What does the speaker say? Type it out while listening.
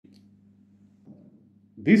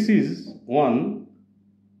This is one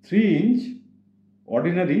 3-inch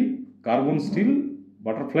ordinary carbon steel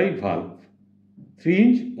butterfly valve,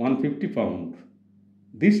 3-inch 150 pound.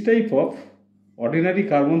 This type of ordinary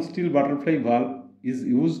carbon steel butterfly valve is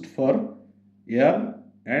used for air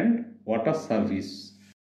and water service.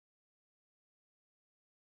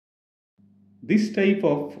 This type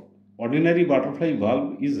of ordinary butterfly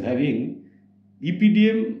valve is having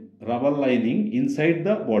EPDM rubber lining inside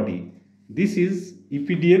the body. This is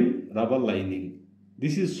EPDM rubber lining.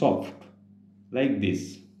 This is soft, like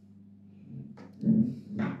this.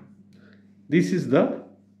 This is the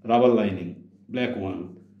rubber lining, black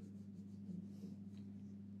one.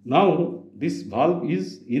 Now this valve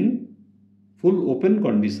is in full open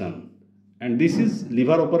condition and this is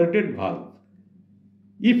lever operated valve.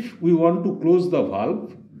 If we want to close the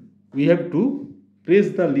valve, we have to press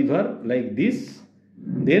the lever like this,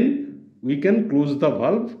 then we can close the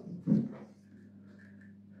valve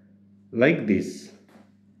like this.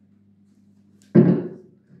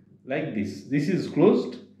 Like this. This is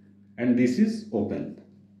closed and this is open.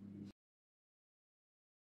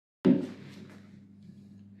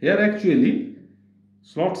 Here actually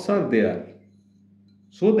slots are there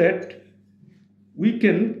so that we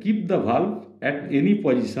can keep the valve at any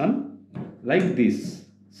position like this.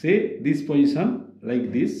 Say this position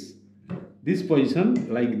like this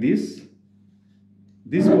position like this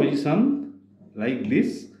position like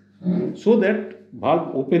this, so that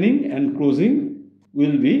valve opening and closing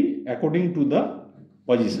will be according to the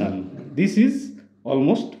position. This is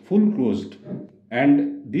almost full closed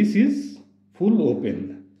and this is full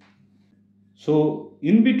open. So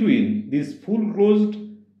in between this full closed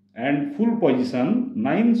and full position,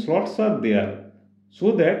 9 slots are there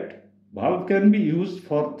so that valve can be used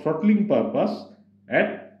for throttling purpose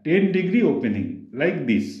at 10-degree opening like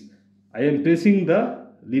this. I am pressing the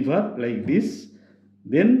lever like this,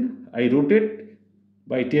 then I rotate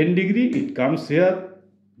by 10-degree, it comes here,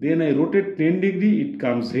 then I rotate 10-degree, it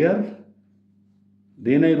comes here,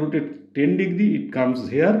 then I rotate 10-degree, it comes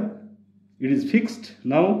here. It is fixed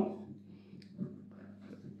now.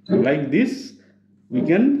 Like this we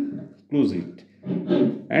can close it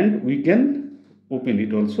and we can open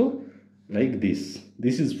it also like this.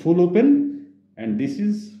 This is full open and this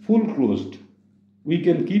is full closed. We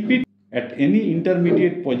can keep it at any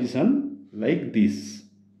intermediate position like this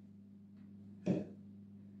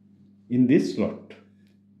in this slot,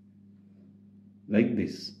 like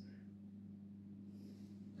this.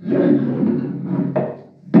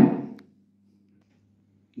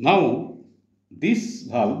 Now this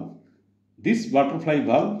valve, this butterfly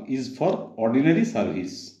valve is for ordinary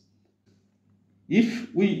service.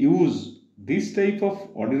 If we use this type of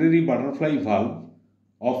ordinary butterfly valve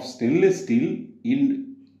of stainless steel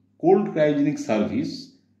in cold cryogenic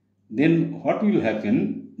service, then what will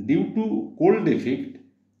happen? Due to cold effect,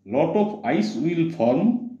 lot of ice will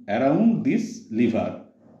form around this lever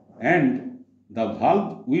and the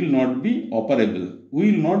valve will not be operable.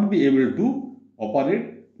 We will not be able to operate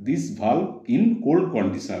this valve in cold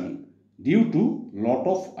condition due to lot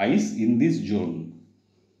of ice in this zone.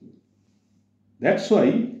 That's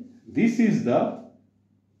why this is the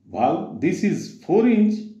valve. This is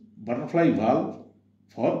 4-inch butterfly valve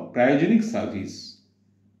for cryogenic service.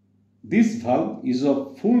 This valve is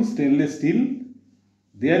of full stainless steel.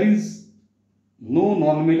 There is no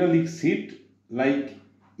non-metallic sheet like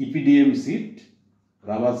EPDM sheet,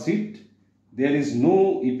 rubber sheet. There is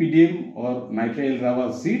no EPDM or nitrile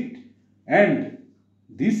rubber sheet, and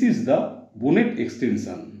this is the bonnet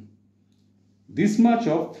extension. This much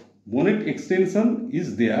of bonnet extension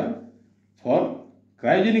is there for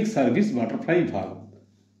cryogenic service butterfly valve.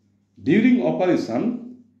 During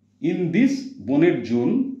operation, in this bonnet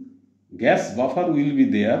zone, gas buffer will be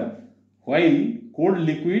there while cold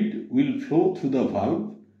liquid will flow through the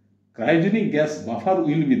valve. Cryogenic gas buffer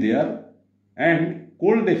will be there and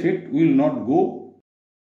cold effect will not go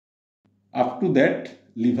up to that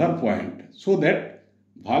lever point so that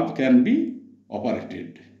valve can be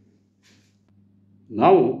operated.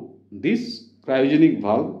 Now this cryogenic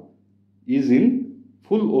valve is in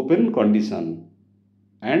full open condition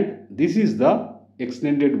and this is the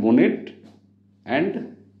extended bonnet,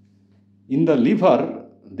 and in the lever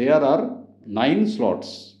there are 9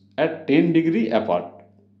 slots at 10-degree apart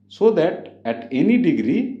so that at any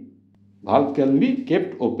degree valve can be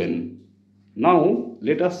kept open. Now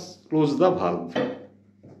let us close the valve.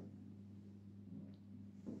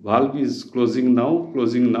 Valve is closing now.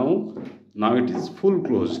 Now it is full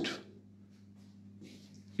closed.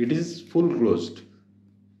 It is full closed.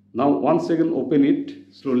 Now once again open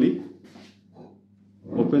it slowly.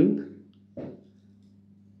 Open.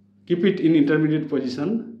 Keep it in intermediate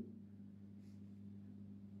position.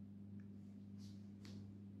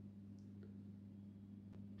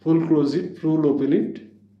 Full close it, full open it.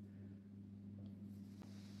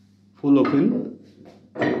 Full open.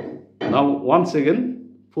 Now once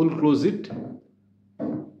again, full close it.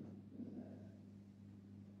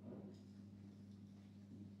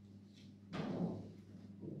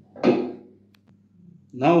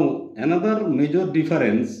 Now another major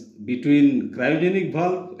difference between cryogenic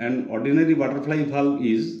valve and ordinary butterfly valve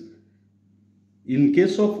is, in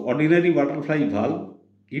case of ordinary butterfly valve,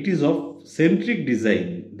 it is of centric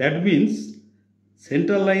design. That means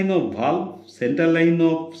center line of valve, center line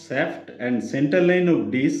of shaft and center line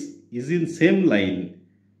of disc is in same line.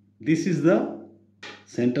 This is the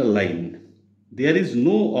center line. There is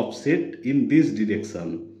no offset in this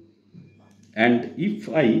direction. And if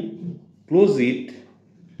I close it,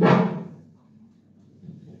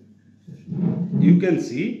 you can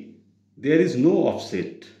see there is no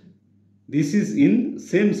offset. This is in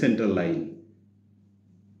same center line.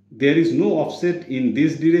 There is no offset in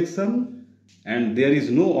this direction and there is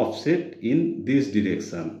no offset in this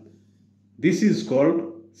direction. This is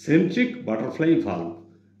called centric butterfly valve.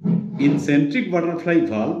 In centric butterfly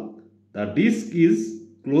valve, the disc is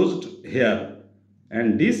closed here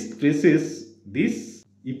and disc presses this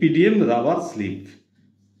EPDM rubber sleeve.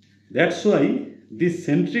 That's why this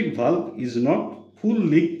centric valve is not full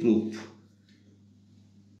leak proof.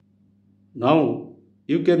 Now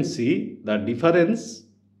you can see the difference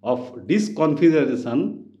of disc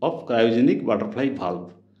configuration of cryogenic butterfly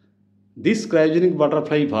valve. This cryogenic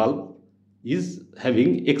butterfly valve is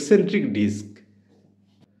having eccentric disc.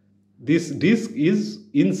 This disc is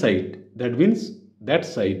inside, that means that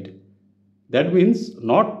side. That means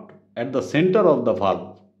not at the center of the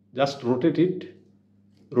valve. Just rotate it,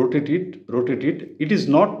 rotate it, rotate it. It is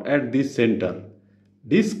not at this center.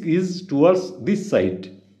 Disc is towards this side.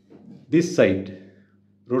 This side.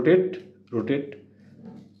 Rotate, rotate.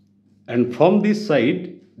 And from this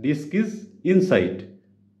side, disc is inside.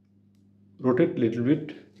 Rotate little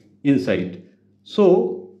bit inside.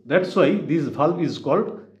 So that's why this valve is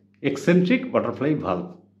called eccentric butterfly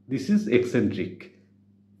valve. This is eccentric.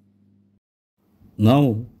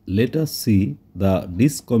 Now let us see the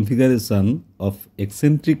disc configuration of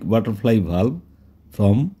eccentric butterfly valve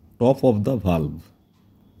from top of the valve.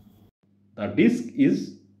 The disc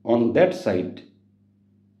is on that side.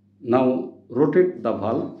 Now rotate the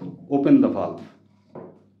valve, open the valve.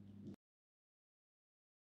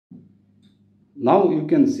 Now you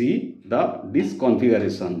can see the disc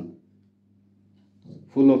configuration.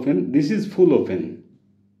 Full open. This is full open.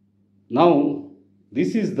 Now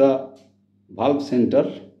this is the valve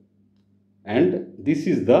center and this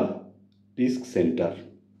is the disc center.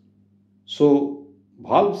 So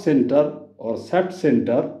valve center or shaft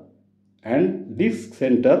center and disc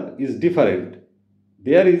center is different.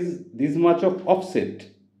 There is this much of offset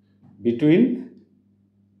between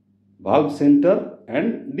valve center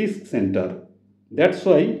and disc center. That's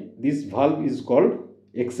why this valve is called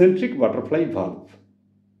eccentric butterfly valve.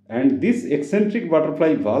 And this eccentric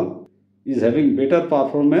butterfly valve is having better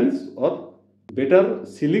performance or better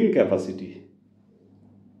sealing capacity.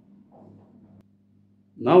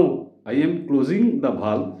 Now I am closing the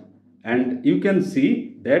valve and you can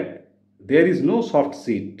see that there is no soft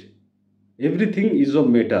seat. Everything is of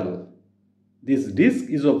metal. This disc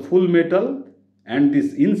is of full metal and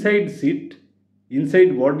this inside seat,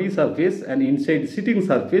 inside body surface and inside seating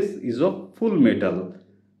surface is of full metal.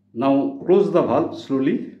 Now close the valve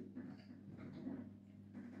slowly.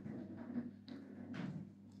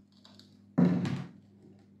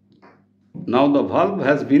 Now the valve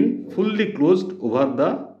has been fully closed over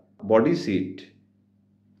the body seat.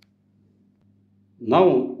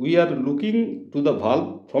 Now we are looking to the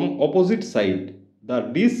valve from opposite side. The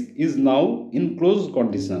disc is now in closed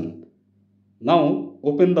condition. Now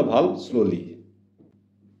open the valve slowly.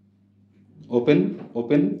 Open,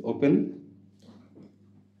 open, open.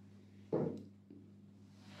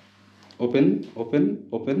 Open, open,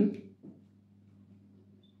 open.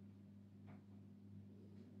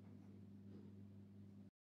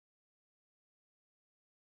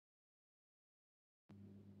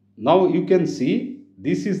 Now you can see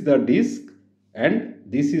this is the disc and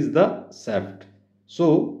this is the shaft.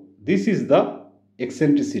 So this is the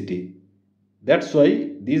eccentricity. That's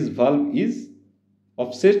why this valve is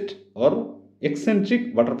offset or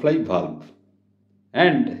eccentric butterfly valve.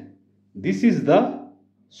 And this is the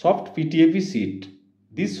soft PTFE seat.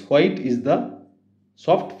 This white is the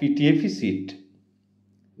soft PTFE seat.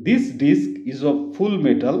 This disc is of full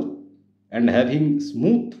metal and having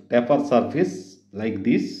smooth taper surface like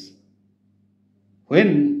this.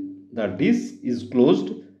 When the disc is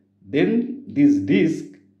closed, then this disc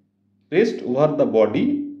pressed over the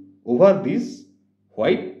body over this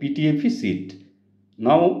white PTFE sheet.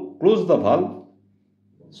 Now close the valve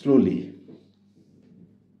slowly.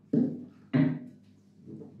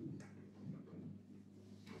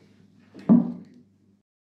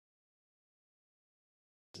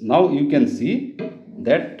 Now you can see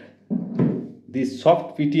that this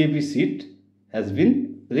soft PTFE sheet has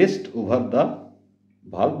been pressed over the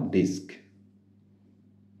valve disc.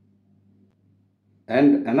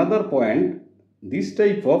 And another point, this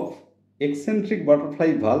type of eccentric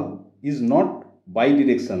butterfly valve is not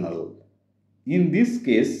bidirectional. In this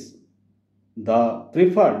case, the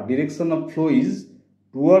preferred direction of flow is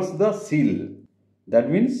towards the seal. That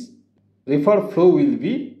means preferred flow will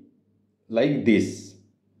be like this.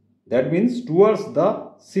 That means towards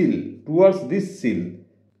the seal, towards this seal.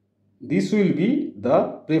 This will be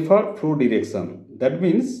the preferred flow direction. That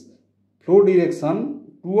means flow direction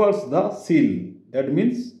towards the seal. That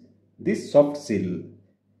means this soft seal.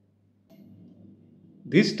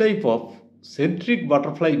 This type of centric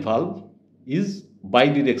butterfly valve is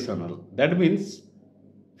bidirectional. That means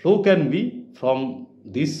flow can be from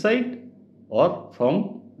this side or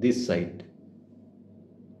from this side.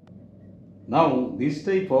 Now this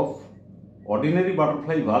type of ordinary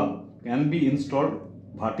butterfly valve can be installed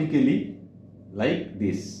vertically like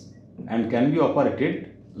this and can be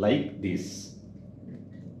operated like this.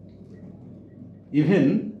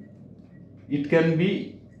 Even it can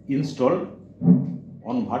be installed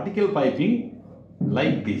on vertical piping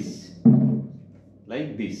like this,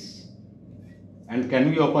 and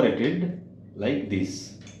can be operated like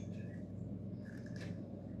this.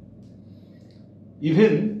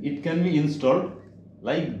 Even it can be installed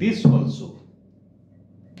like this also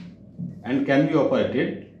and can be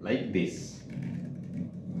operated like this.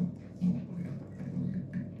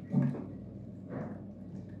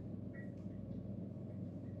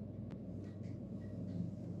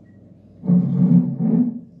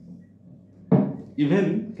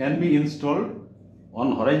 Even can be installed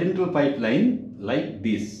on horizontal pipeline like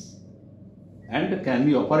this and can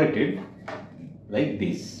be operated like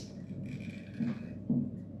this.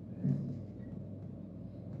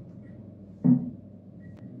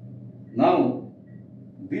 Now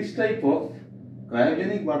this type of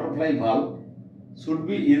cryogenic butterfly valve should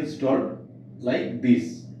be installed like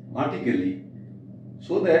this vertically,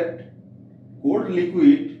 so that cold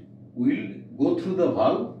liquid will go through the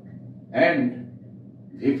valve and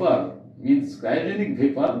vapor, means cryogenic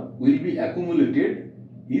vapor, will be accumulated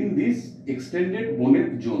in this extended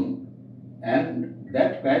bonnet zone, and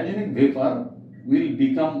that cryogenic vapor will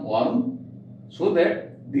become warm, so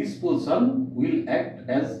that this portion will act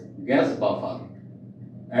as gas buffer,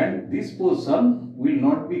 and this portion will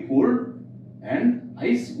not be cold and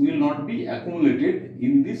ice will not be accumulated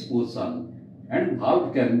in this portion, and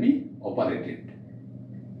valve can be operated.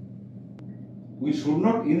 We should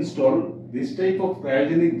not install this type of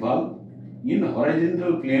cryogenic valve in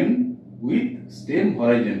horizontal plane with stem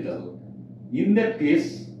horizontal. In that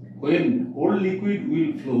case, when cold liquid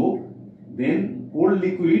will flow, then cold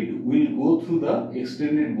liquid will go through the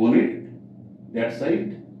extended bonnet, that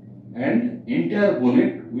side, and entire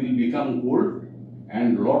bonnet will become cold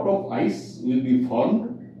and lot of ice will be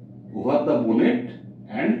formed over the bonnet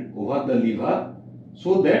and over the lever,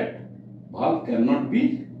 so that valve cannot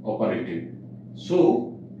be operated.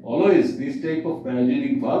 So always this type of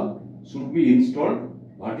cryogenic valve should be installed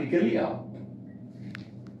vertically up.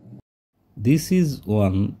 This is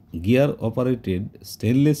one gear operated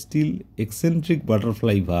stainless steel eccentric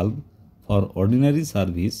butterfly valve for ordinary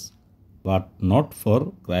service but not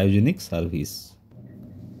for cryogenic service.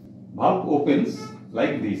 Valve opens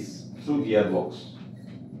like this through gearbox.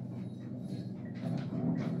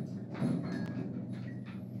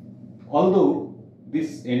 Although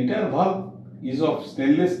this entire valve is of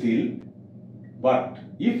stainless steel, but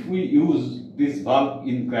if we use this valve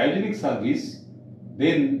in cryogenic service,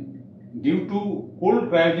 then due to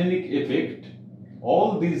cold cryogenic effect,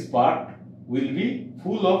 all these parts will be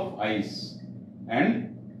full of ice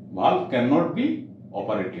and valve cannot be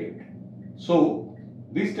operated. So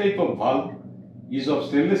this type of valve is of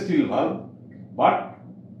stainless steel valve but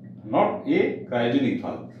not a cryogenic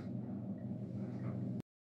valve.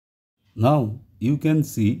 Now you can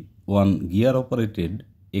see one gear operated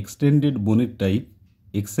extended bonnet type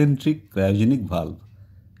eccentric cryogenic valve.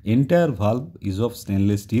 Entire valve is of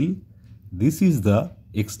stainless steel. This is the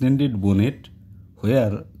extended bonnet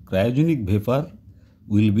where cryogenic vapor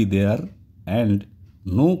will be there and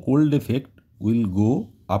no cold effect will go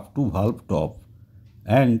up to valve top,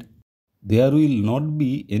 and there will not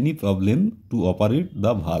be any problem to operate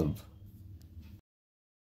the valve.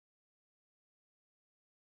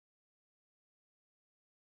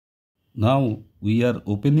 Now we are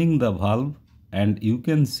opening the valve and you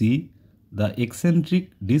can see the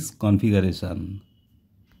eccentric disc configuration.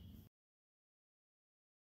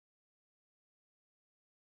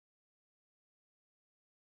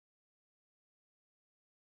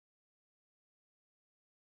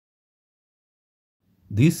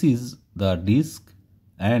 This is the disc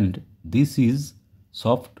and this is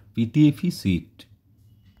soft PTFE sheet.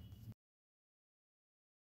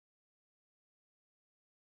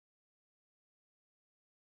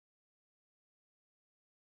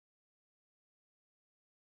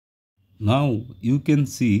 Now you can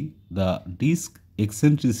see the disc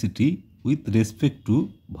eccentricity with respect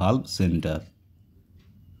to valve center.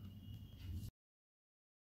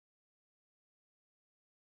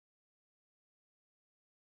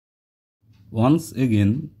 Once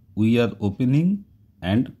again we are opening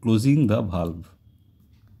and closing the valve.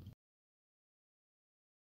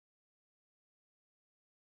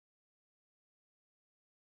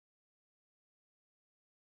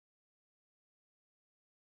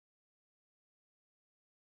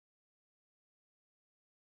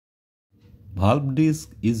 Valve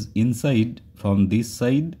disc is inside from this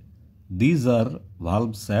side. These are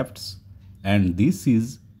valve shafts and this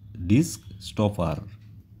is disc stopper.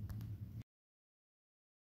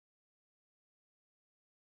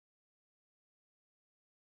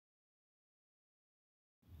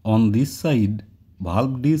 On this side,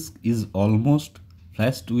 valve disc is almost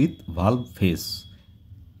flushed with valve face.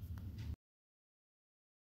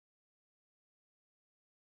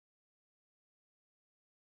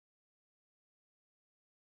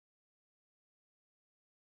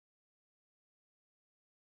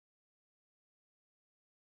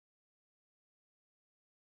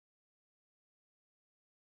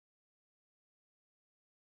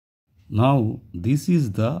 Now this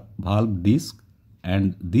is the valve disc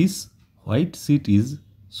and this white sheet is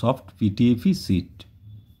soft PTFE sheet.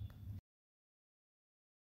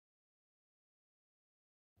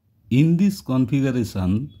 In this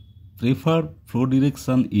configuration, preferred flow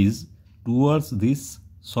direction is towards this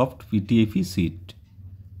soft PTFE sheet.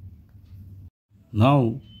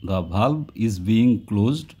 Now the valve is being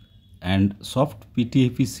closed and soft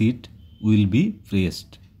PTFE sheet will be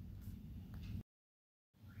pressed.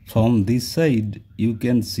 From this side you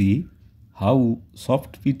can see how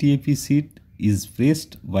soft PTFE sheet is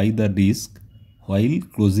pressed by the disc while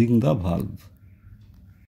closing the valve.